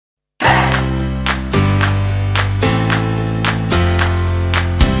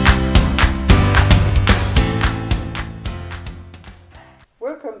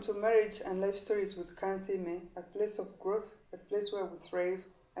to Marriage and Life Stories with Kansiime, a place of growth, a place where we thrive,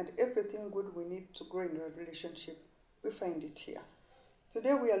 and everything good we need to grow in our relationship, we find it here.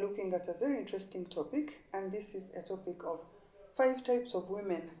 Today we are looking at a very interesting topic, and this is a topic of 5 types of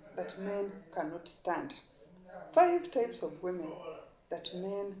women that men cannot stand. 5 types of women that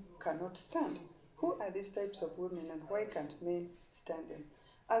men cannot stand. Who are these types of women and why can't men stand them?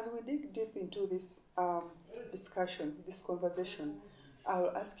 As we dig deep into this discussion, this conversation,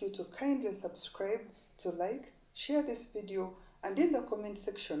 I'll ask you to kindly subscribe, to like, share this video, and in the comment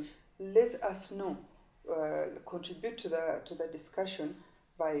section, let us know, contribute to the discussion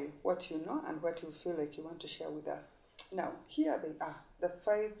by what you know and what you feel like you want to share with us. Now, here they are, the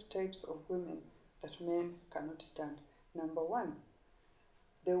 5 types of women that men cannot stand. Number 1,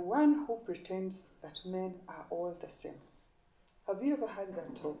 the one who pretends that men are all the same. Have you ever heard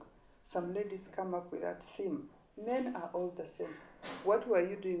that talk? Some ladies come up with that theme. Men are all the same. What were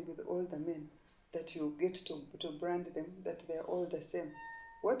you doing with all the men that you get to brand them that they're all the same?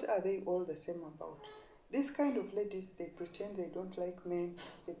 What are they all the same about? These kind of ladies, they pretend they don't like men.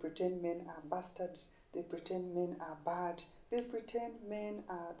 They pretend men are bastards. They pretend men are bad. They pretend men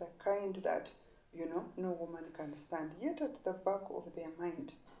are the kind that, no woman can stand. Yet at the back of their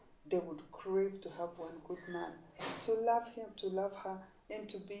mind, they would crave to have one good man, to love him, to love her, and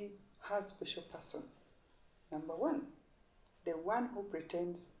to be her special person. Number 1, the one who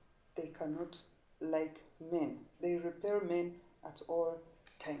pretends they cannot like men. They repel men at all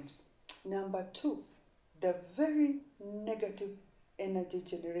times. Number 2, the very negative energy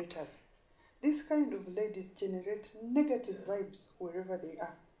generators. These kind of ladies generate negative vibes wherever they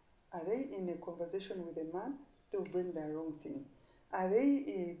are. Are they in a conversation with a man? They will bring the wrong thing. Are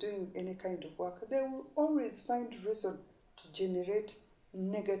they doing any kind of work? They will always find reason to generate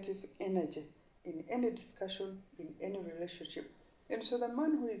negative energy in any discussion, in any relationship. And so the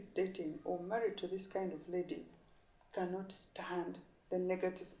man who is dating or married to this kind of lady cannot stand the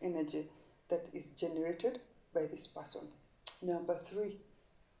negative energy that is generated by this person. Number 3,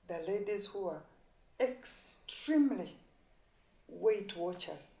 the ladies who are extremely weight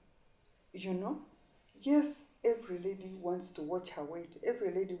watchers. Yes, every lady wants to watch her weight.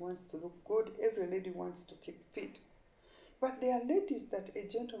 Every lady wants to look good. Every lady wants to keep fit. But there are ladies that a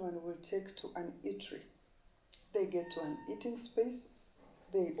gentleman will take to an eatery. They get to an eating space.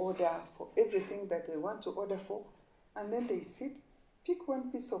 They order for everything that they want to order for. And then they sit, pick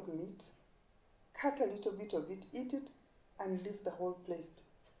one piece of meat, cut a little bit of it, eat it, and leave the whole plate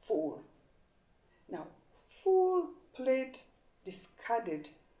full. Now, full plate discarded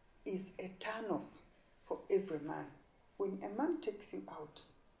is a turn-off for every man. When a man takes you out,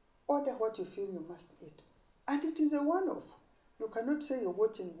 order what you feel you must eat. And it is a one-off. You cannot say you're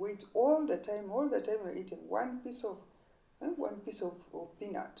watching weight all the time you're eating one piece of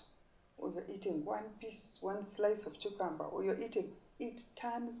peanut, or you're eating one slice of cucumber, or you're eating, it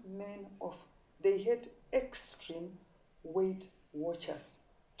turns men off. They hate extreme weight watchers.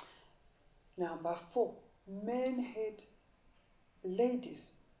 Number 4, men hate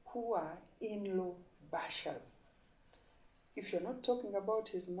ladies who are in-law bashers. If you're not talking about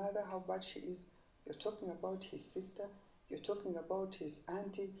his mother, how bad she is, you're talking about his sister, you're talking about his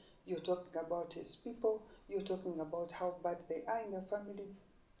auntie, you're talking about his people, you're talking about how bad they are in the family.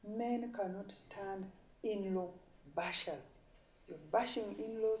 Men cannot stand in-law bashers. You're bashing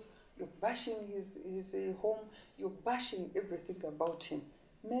in-laws, you're bashing his home, you're bashing everything about him.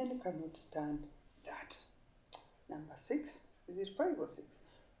 Men cannot stand that. Number 6, is it 5 or 6?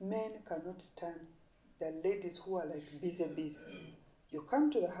 Men cannot stand the ladies who are like busy bees. You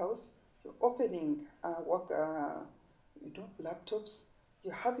come to the house, you're opening laptops,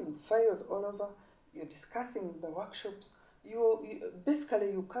 you're having files all over, you're discussing the workshops,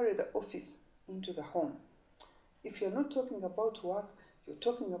 basically you carry the office into the home. If you're not talking about work, you're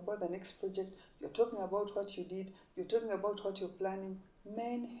talking about the next project, you're talking about what you did, you're talking about what you're planning.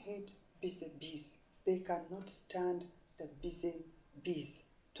 Men hate busy bees. They cannot stand the busy bees.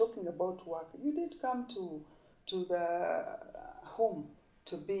 Talking about work. You did come to the home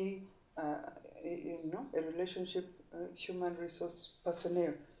to be a relationship human resource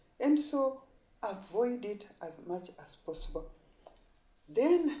personnel, and so avoid it as much as possible.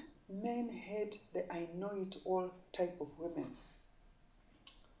 Then men hate the I know it all type of women.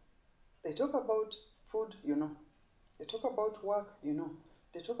 They talk about food, they talk about work,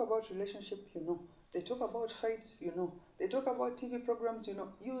 they talk about relationship, they talk about fights, they talk about TV programs,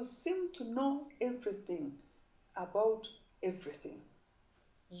 you seem to know everything about everything.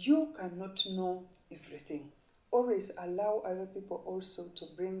 You cannot know everything. Always allow other people also to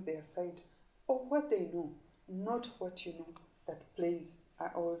bring their side of what they know, not what you know, that plays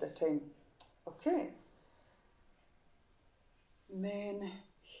all the time. Okay. Men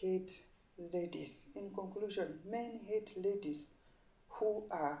hate ladies. In conclusion, men hate ladies who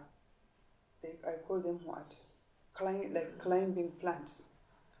are, I call them what? Like climbing plants.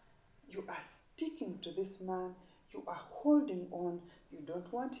 You are sticking to this man. You are holding on. You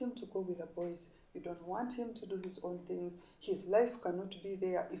don't want him to go with the boys. You don't want him to do his own things. His life cannot be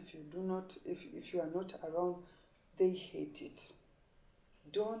there if you do not, if you are not around. They hate it.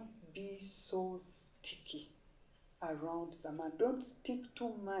 Don't be so sticky around the man. Don't stick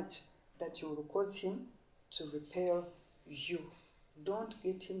too much that you will cause him to repel you. Don't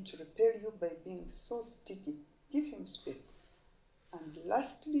get him to repel you by being so sticky. Give him space. And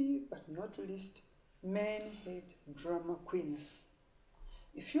lastly, but not least, men hate drama queens.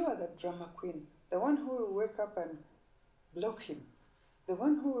 If you are the drama queen, the one who will wake up and block him, the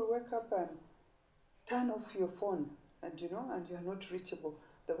one who will wake up and turn off your phone and you are not reachable,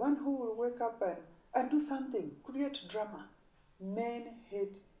 the one who will wake up and do something, create drama. Men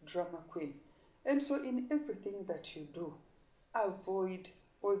hate drama queen. And so in everything that you do, avoid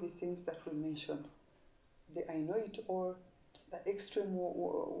all the things that we mentioned. The I know it all, the extreme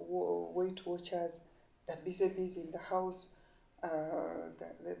weight watchers, the busy in the house,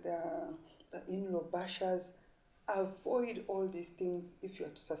 the in-law bashers. Avoid all these things if you are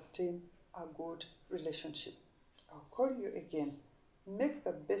to sustain a good relationship. I'll call you again. Make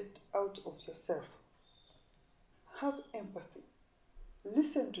the best out of yourself. Have empathy.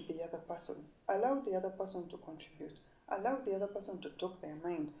 Listen to the other person. Allow the other person to contribute. Allow the other person to talk their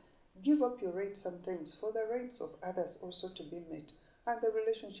mind. Give up your rights sometimes for the rights of others also to be met, and the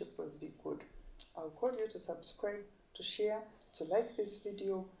relationship will be good. I'll call you to subscribe, to share, to like this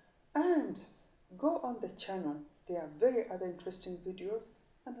video, and go on the channel. There are very other interesting videos,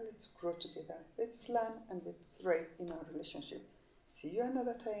 and let's grow together. Let's learn and let's thrive in our relationship. See you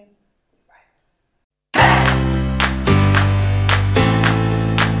another time.